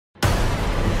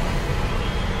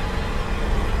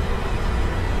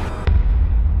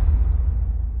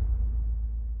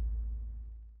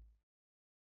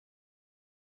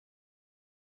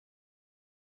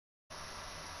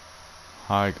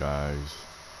Hi guys,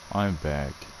 I'm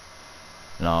back,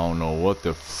 and I don't know what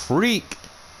the freak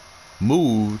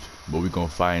moved, but we're gonna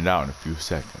find out in a few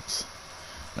seconds.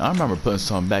 Now, I remember putting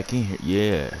something back in here.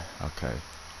 Yeah, okay.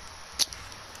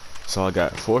 So I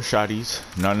got 4 shotties,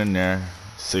 none in there,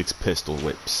 6 pistol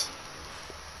whips.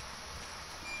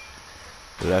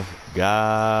 Let's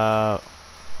go.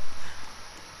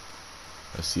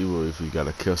 Let's see if we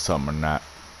gotta kill something or not.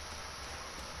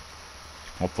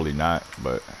 Hopefully not,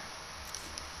 but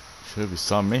should be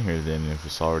something in here then if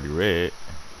it's already red.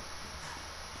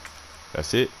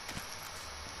 That's it.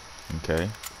 Okay.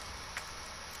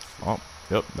 Oh,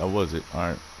 yep, that was it.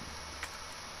 Alright.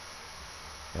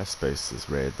 That space is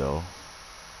red though.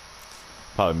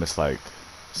 Probably missed like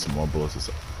some more bullets or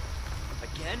something.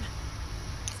 Again?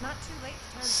 It's not too late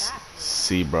to turn back.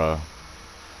 See, bruh. No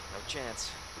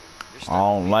chance. I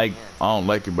don't like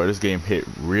it, bro. This game hit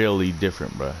really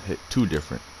different, bro. Hit too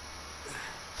different.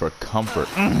 For comfort.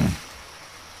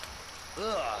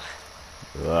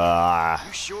 Ugh.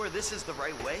 You sure this is the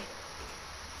right way?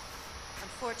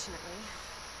 Unfortunately.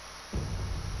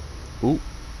 Ooh.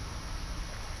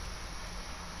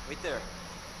 Wait there.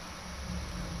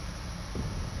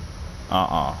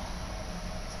 No.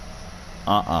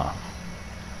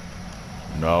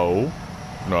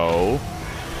 No.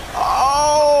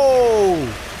 Oh!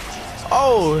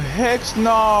 Oh, heck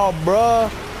no, bruh.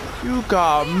 You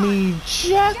got me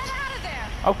checked. Get out of there!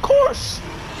 Of course.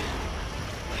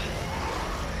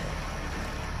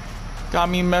 Got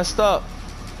me messed up.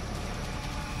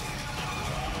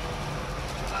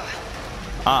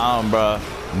 Bruh.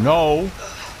 No.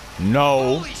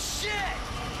 No. Holy shit!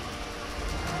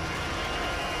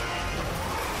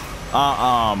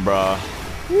 Bruh.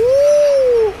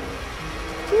 Woo!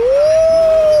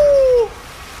 Woo!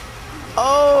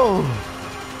 Oh!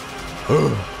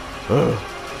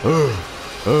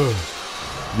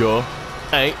 Yo.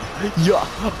 Hey. Yo.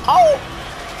 Oh!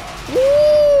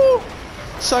 Woo!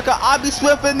 Sucker, I be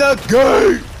slipping the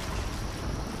gate!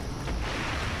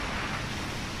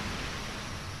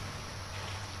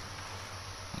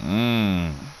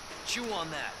 Chew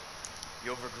on that,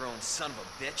 you overgrown son of a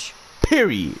bitch.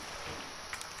 Period.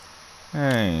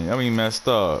 Hey, I mean messed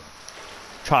up.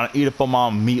 Trying to eat up on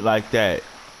my meat like that.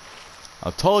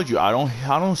 I told you I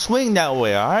don't swing that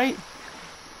way, alright?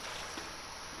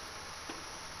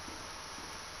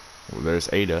 Well, there's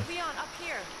Ada. Leon, up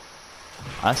here.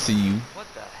 I see you. What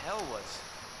the hell was?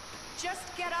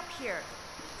 Just get up here.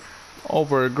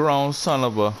 Overgrown son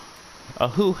of a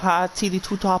hoo-ha titty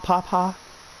tuta papa.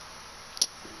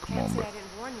 Come Can't on, say bro. I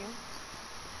didn't warn you.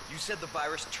 You said the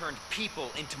virus turned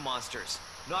people into monsters,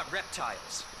 not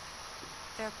reptiles.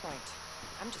 Fair point.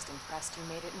 I'm just impressed you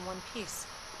made it in one piece.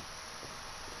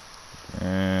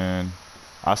 And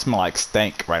I smell like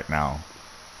stank right now.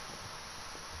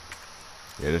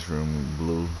 Yeah, this room is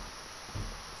blue.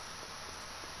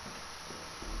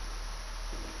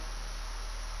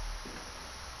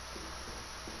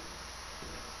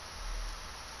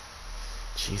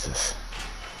 Jesus.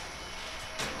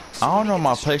 So I don't know, let me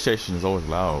my get this straight. PlayStation is always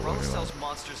loud. Umbrella Anyway. sells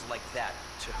monsters like that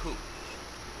to who?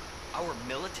 Our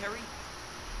military?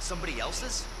 Somebody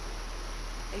else's?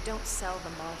 They don't sell the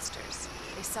monsters.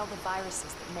 They sell the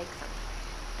viruses that make them.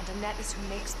 And Annette is who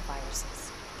makes the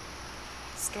viruses.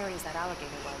 Scary as that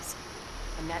alligator was,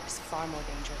 Annette is far more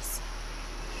dangerous.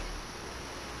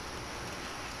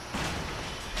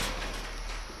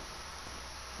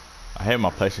 I hate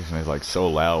my PlayStation is like so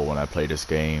loud when I play this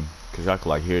game because I can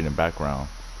like hear it in the background.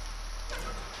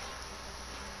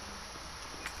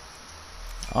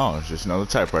 Oh, it's just another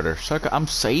typewriter. Sucker, I'm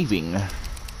saving.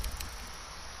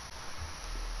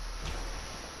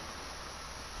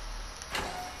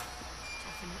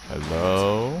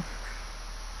 Hello?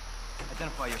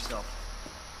 Identify yourself.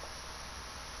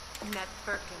 Annette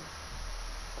Birkin.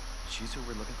 She's who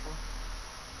we're looking for?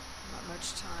 Not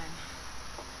much time.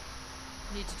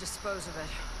 Need to dispose of it.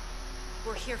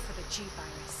 We're here for the G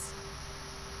virus.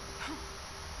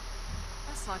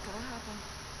 That's not gonna happen.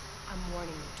 I'm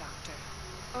warning you, Doctor.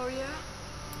 Oh, yeah?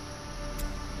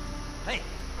 Hey!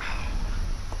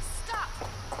 Stop!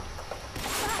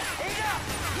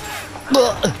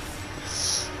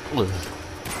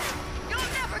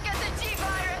 You'll never get the G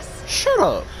virus! Shut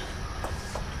up.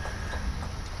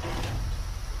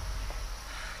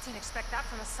 Didn't expect that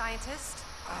from a scientist.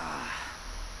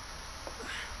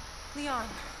 Leon.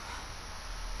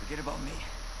 Forget about me.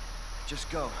 Just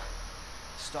go.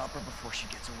 Stop her before she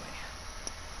gets away.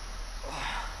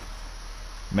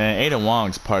 Man, Ada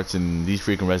Wong's parts in these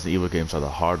freaking Resident Evil games are the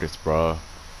hardest, bruh.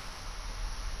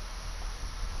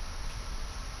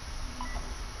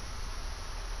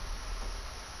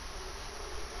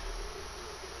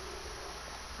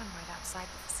 right outside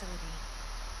the facility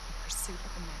in pursuit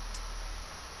of Annette.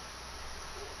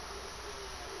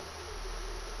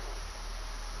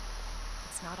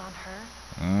 It's not on her.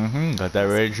 Mm-hmm. Got that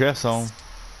red dress on.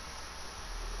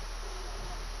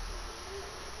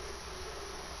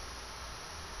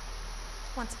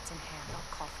 Once it's in hand, I'll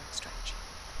call for extraction.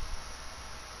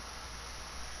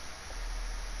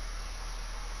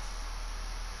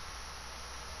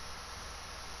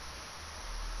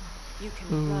 You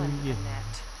can run, yeah.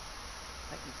 Annette,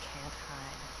 but you can't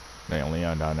hide. Man,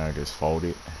 Leon down there just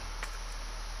folded.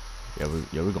 Yeah,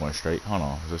 we're going straight. Hold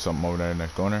on. Is there something over there in the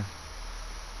next corner?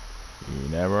 You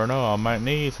never know. I might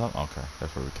need something. Okay,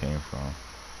 that's where we came from.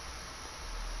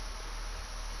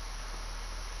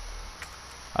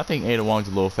 I think Ada Wong's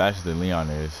a little faster than Leon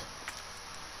is.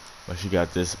 But she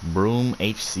got this Broom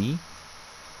HC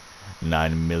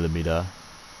 9mm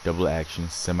double action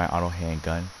semi-auto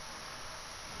handgun.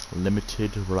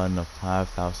 Limited run of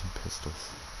 5,000 pistols.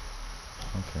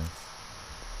 Okay.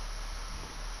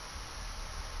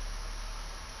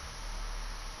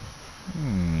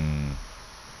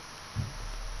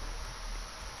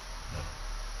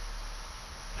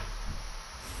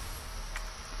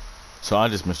 So I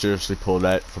just mysteriously pulled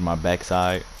that from my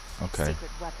backside. Okay.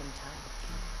 Secret weapon time.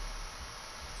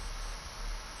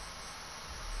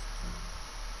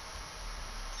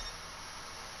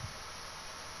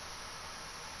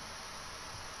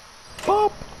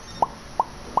 Boop.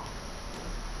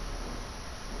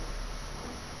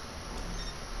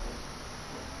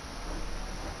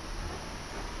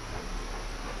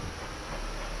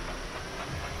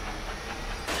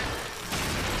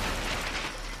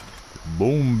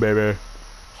 Boom, baby.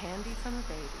 Candy from a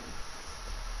baby.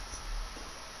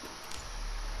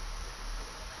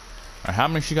 How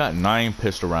many she got? 9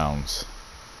 pistol rounds.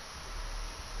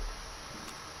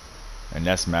 And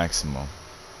that's maximum.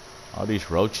 All these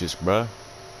roaches, bruh.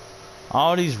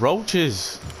 All these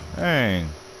roaches. Dang.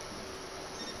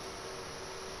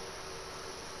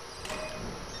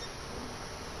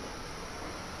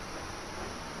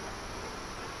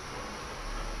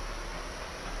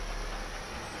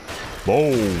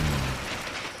 Boom.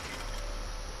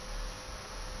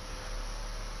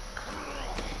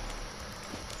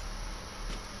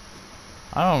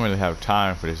 I don't really have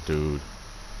time for this dude.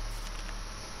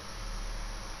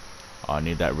 Oh, I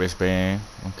need that wristband.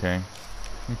 Okay.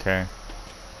 Okay.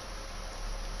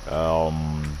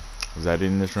 Was that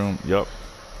in this room? Yup.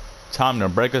 Time to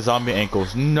break a zombie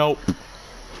ankles. Nope.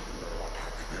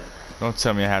 Don't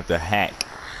tell me I have to hack.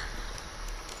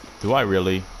 Do I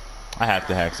really? I have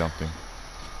to hack something.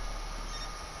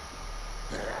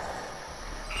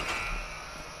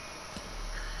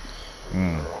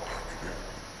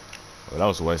 Well, that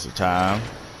was a waste of time.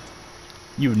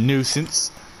 You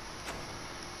nuisance.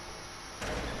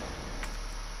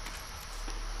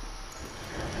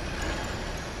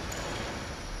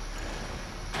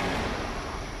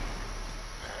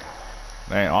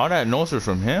 Man, all that noise was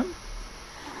from him?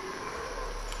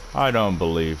 I don't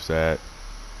believe that.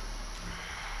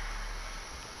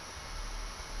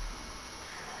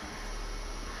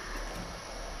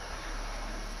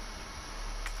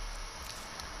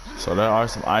 So there are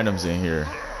some items in here.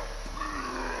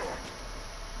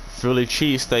 Philly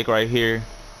cheesesteak right here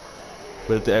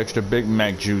with the extra Big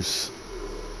Mac juice.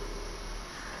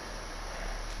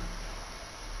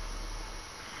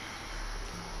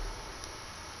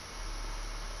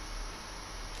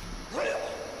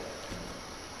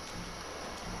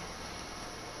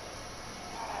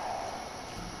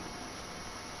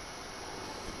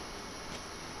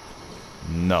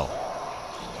 No.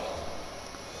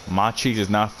 My cheese is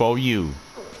not for you.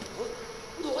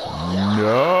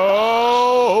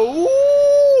 No.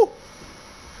 Woo.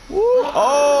 Woo.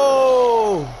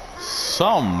 Oh.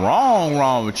 Something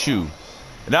wrong with you.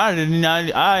 And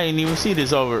I ain't even see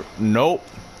this over. Nope.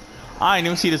 I ain't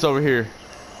even see this over here.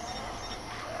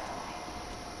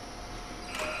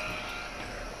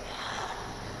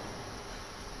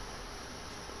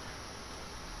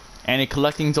 Any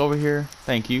collecting's over here?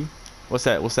 Thank you. What's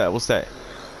that? What's that? What's that?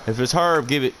 If it's Herb,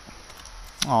 give it.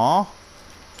 Aw.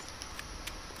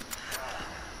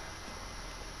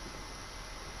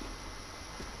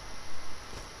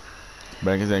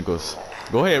 Break his ankles.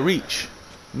 Go ahead, reach.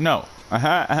 No.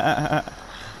 Oh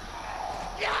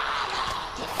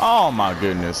my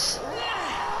goodness.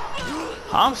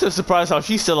 I'm so surprised how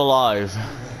she's still alive.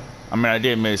 I mean, I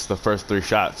did miss the first 3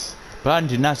 shots, but I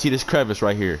did not see this crevice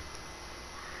right here.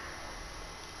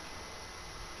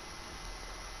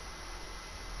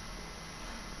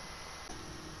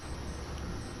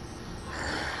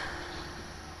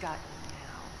 Got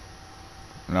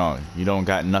you now. No, you don't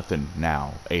got nothing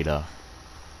now, Ada.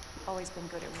 All always been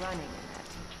good at running,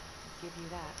 Annette. I'll give you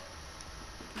that.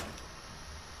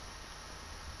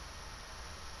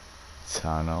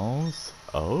 Tunnels.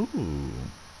 Oh.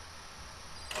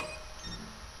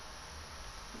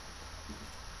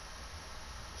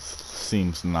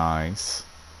 Seems nice.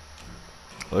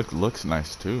 Looks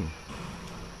nice too.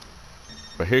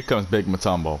 But here comes Big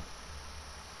Matumbo.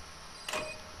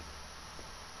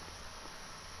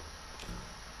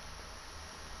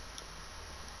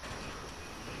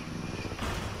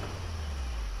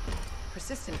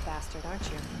 Persistent bastard, aren't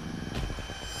you?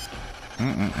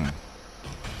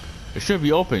 It should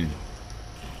be open.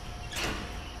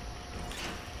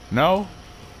 No?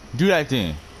 Do that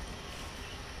then.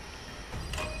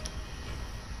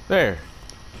 There.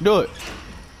 Do it.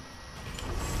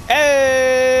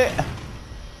 Hey!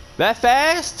 That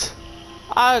fast?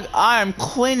 I am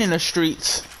cleaning the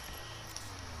streets.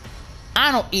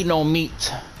 I don't eat no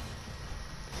meat.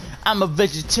 I'm a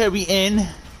vegetarian.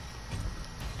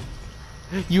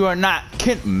 You are not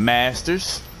Kent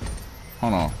Masters.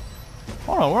 Hold on.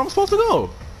 Hold on, where am I supposed to go?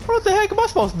 What the heck am I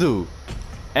supposed to do?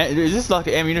 Is this like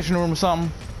an ammunition room or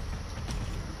something?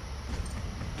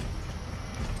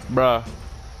 Bruh.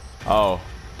 Oh.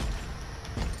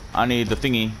 I need the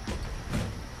thingy.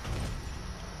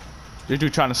 This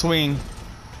dude trying to swing.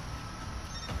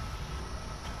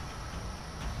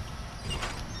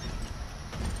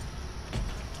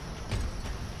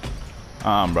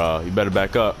 Bro. You better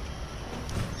back up.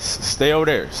 Stay over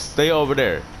there. Stay over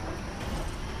there.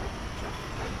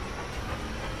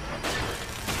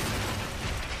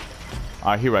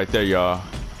 Alright, he right there, y'all.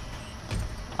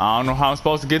 I don't know how I'm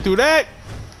supposed to get through that.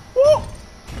 Woo!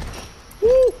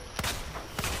 Woo!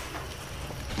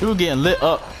 Dude getting lit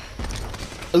up.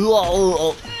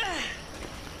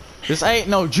 This ain't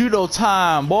no judo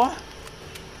time, boy.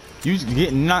 You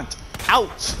getting knocked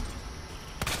out.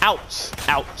 Out.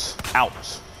 Out.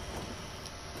 Out.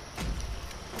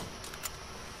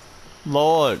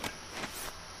 Lord.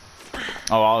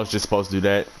 Oh, I was just supposed to do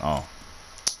that. Oh.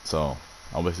 So,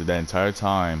 I wasted that entire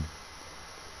time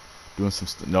doing some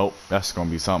nope, that's gonna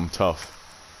be something tough.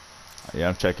 Yeah,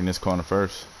 I'm checking this corner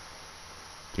first.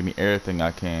 Give me everything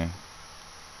I can.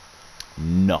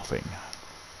 Nothing.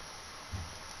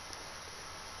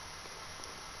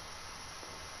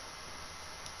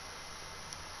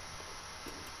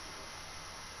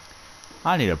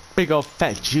 I need a big old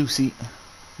fat juicy.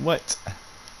 What?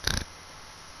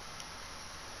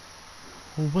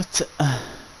 What's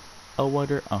a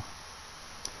water? Oh,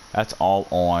 that's all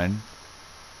on.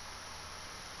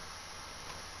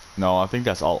 No, I think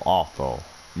that's all off though.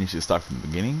 You should start from the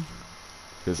beginning.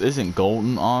 Because isn't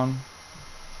golden on?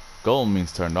 Golden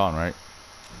means turned on, right?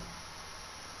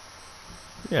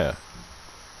 Yeah.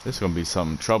 This is gonna be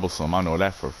something troublesome. I know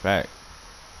that for a fact.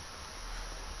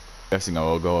 Guessing I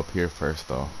will go up here first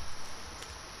though.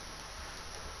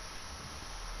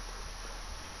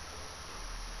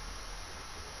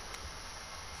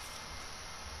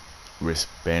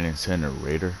 Wristband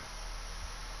incinerator.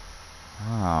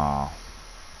 Oh.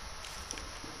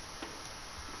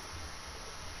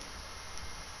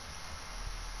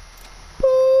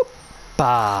 Boop.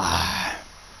 Bah.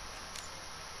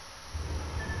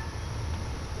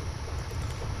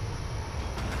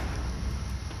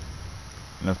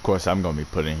 And of course I'm gonna be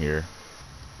put in here.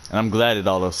 And I'm glad it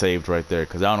auto saved right there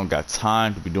because I don't got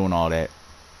time to be doing all that.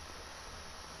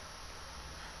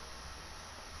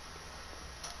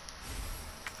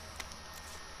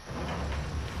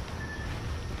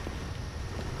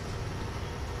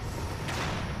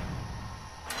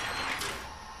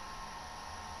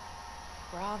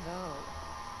 Bravo.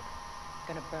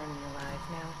 Gonna burn me alive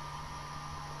now.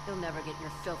 You'll never get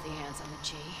your filthy hands on the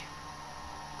G.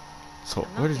 So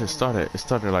where did it start at? It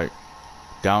started like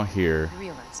down here.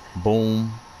 Realize that.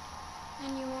 Boom.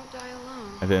 And you won't die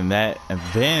alone. And then that, and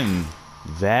then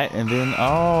that, and then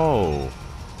oh.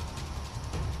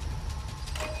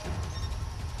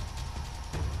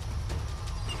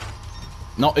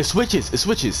 No, it switches. It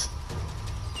switches.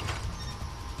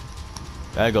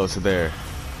 That goes to there.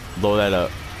 Blow that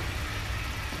up.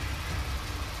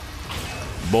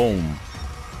 Boom.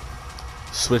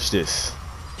 Switch this.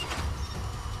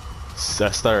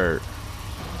 That's third.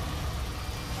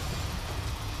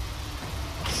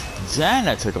 Dang,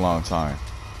 that took a long time.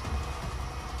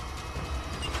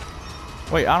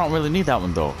 Wait, I don't really need that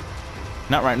one though.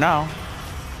 Not right now.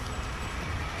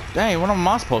 Dang, what am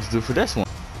I supposed to do for this one?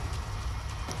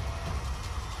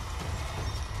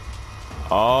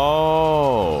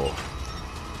 Oh.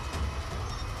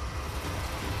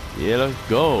 Yeah, let's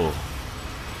go.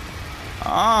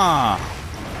 Ah.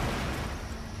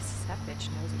 That bitch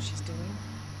knows what she's doing.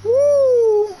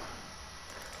 Woo.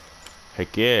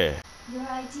 Heck yeah. Your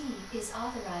ID is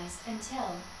authorized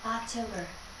until October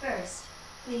 1st.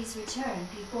 Please return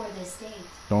before this date.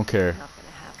 Don't care. Not gonna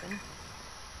happen.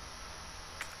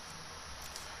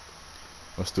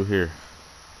 What's through here?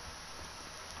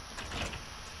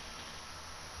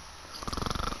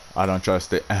 I don't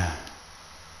trust it.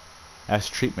 That's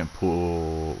treatment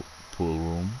pool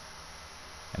room.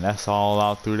 And that's all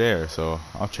out through there, so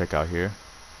I'll check out here.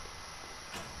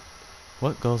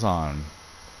 What goes on?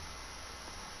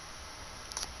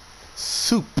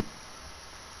 Soup.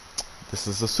 This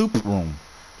is a soup room.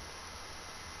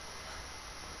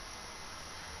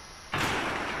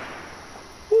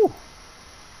 Woo.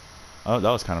 Oh,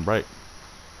 that was kind of bright.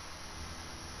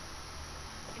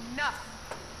 Enough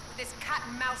with this cat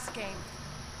and mouse game.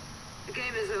 The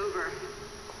game is over.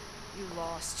 You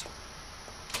lost.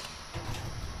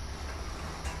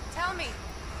 Tell me,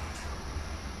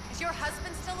 is your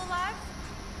husband still alive?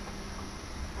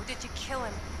 Or did you kill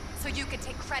him so you could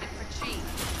take credit for G?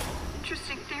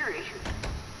 Interesting theory.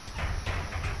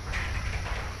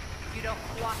 If you don't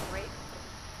cooperate,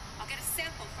 I'll get a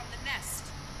sample from the nest.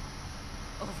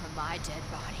 Over my dead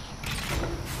body.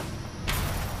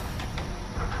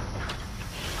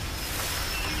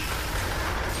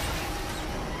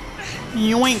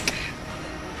 Yoink.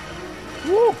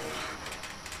 Woo.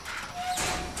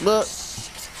 Look.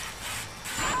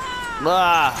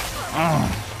 Ah.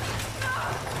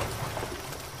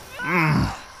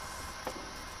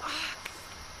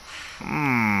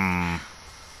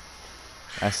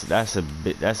 That's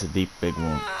a deep big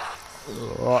wound.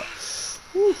 Where's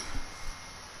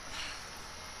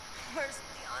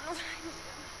the online?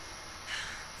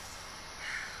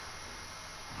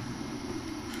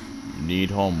 Need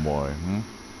homeboy,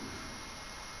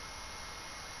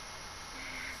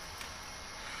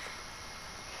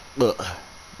 Ugh.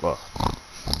 Ugh.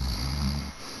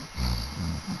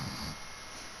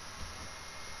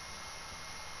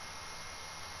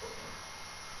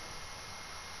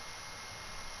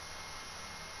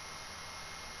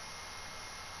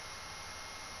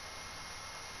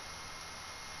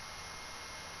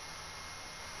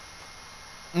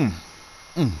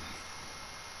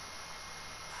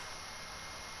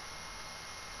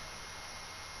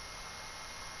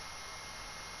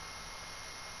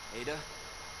 Ada?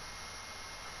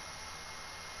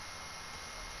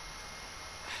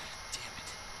 Damn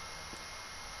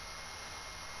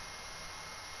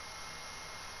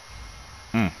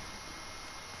it.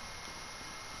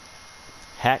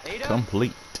 Hack Ada?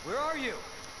 complete. Where are you?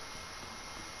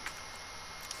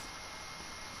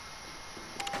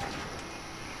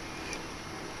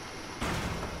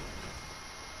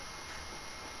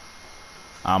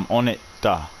 I'm on it.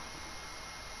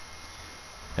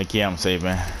 Heck yeah, I'm saving.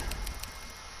 I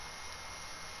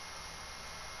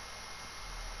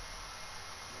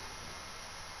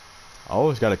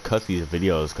always gotta cut these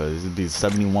videos because it'd be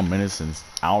 71 minutes and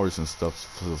hours and stuff.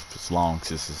 It's long,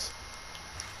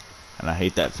 and I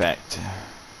hate that fact.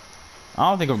 I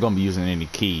don't think I'm gonna be using any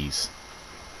keys,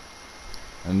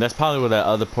 and that's probably where that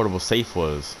other portable safe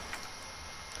was.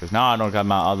 Cause now I don't got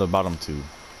my other bottom two.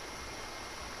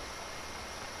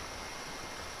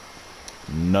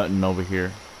 Nothing over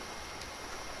here.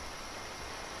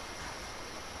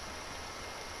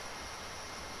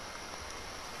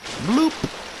 Bloop.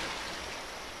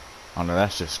 Oh no,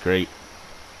 that's just great.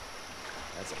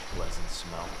 That's a pleasant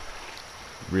smell.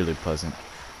 Really pleasant.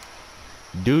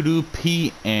 Doo-doo,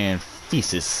 pee, and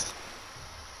feces.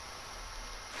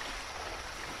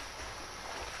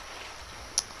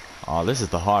 Oh, this is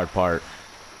the hard part.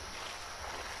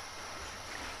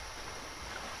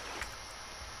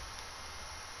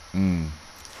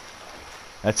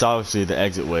 That's obviously the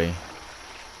exit way.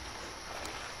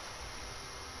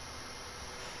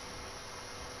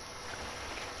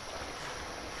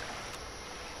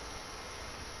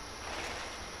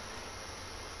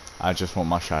 I just want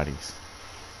my shotties.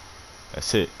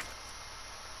 That's it.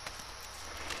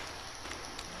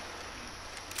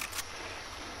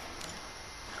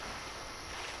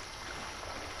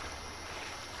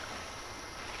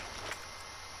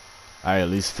 I at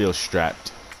least feel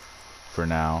strapped for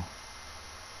now.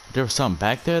 There was something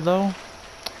back there though?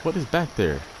 What is back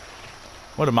there?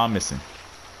 What am I missing?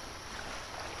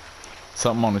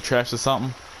 Something on the trash or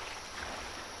something?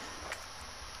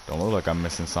 Don't look like I'm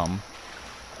missing something.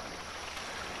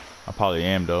 I probably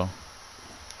am though.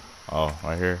 Oh,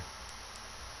 right here.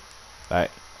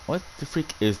 Like, what the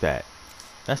freak is that?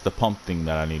 That's the pump thing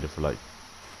that I needed for like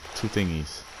 2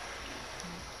 thingies.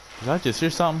 Did I just hear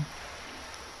something?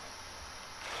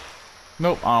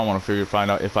 Nope, I don't want to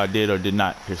find out if I did or did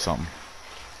not hear something.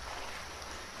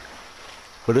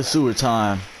 But it's sewer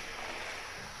time.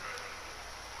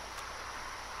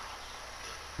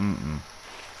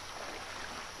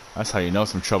 That's how you know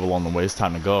some trouble on the way. It's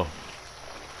time to go.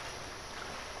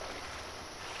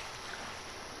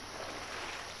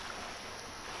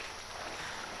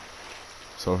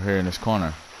 So here in this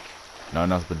corner,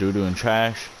 nothing else but doo-doo and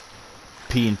trash,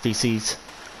 pee and feces.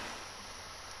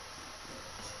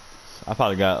 I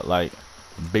probably got like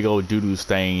a big old doo-doo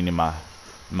stain in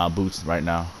my boots right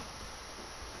now.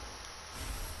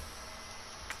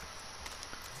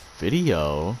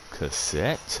 Video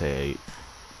cassette tape.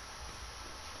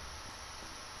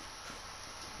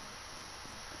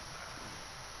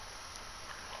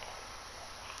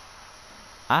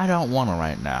 I don't want to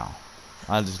right now.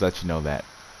 I'll just let you know that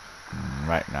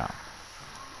right now.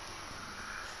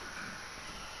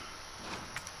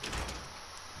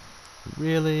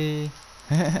 Really?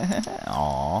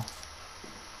 Aww.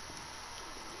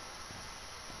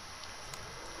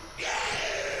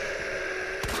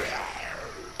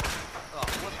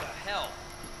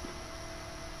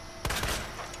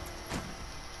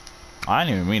 I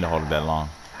didn't even mean to hold it that long.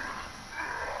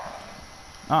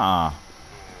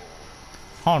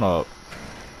 Hold up.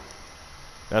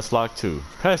 That's locked too.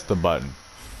 Press the button.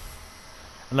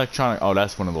 Electronic. Oh,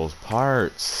 that's one of those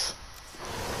parts.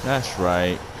 That's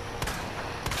right.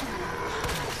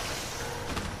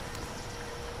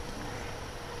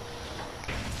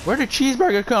 Where did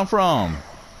cheeseburger come from?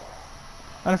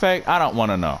 Matter of fact, I don't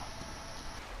want to know.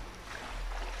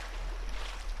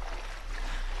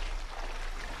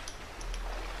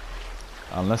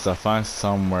 Unless I find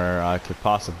somewhere I could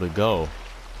possibly go.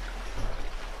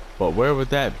 But where would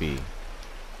that be?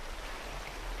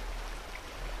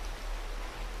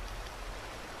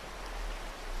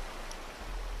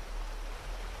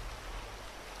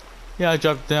 Yeah, I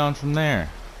dropped down from there.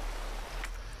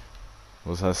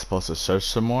 Was I supposed to search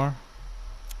some more?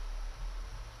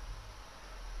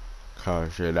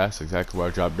 Gosh, yeah, that's exactly where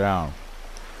I dropped down.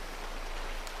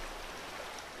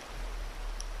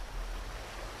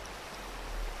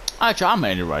 Actually, I'm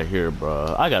ending right here,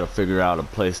 bro. I gotta figure out a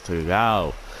place to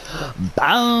go.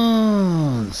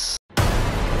 Bounce!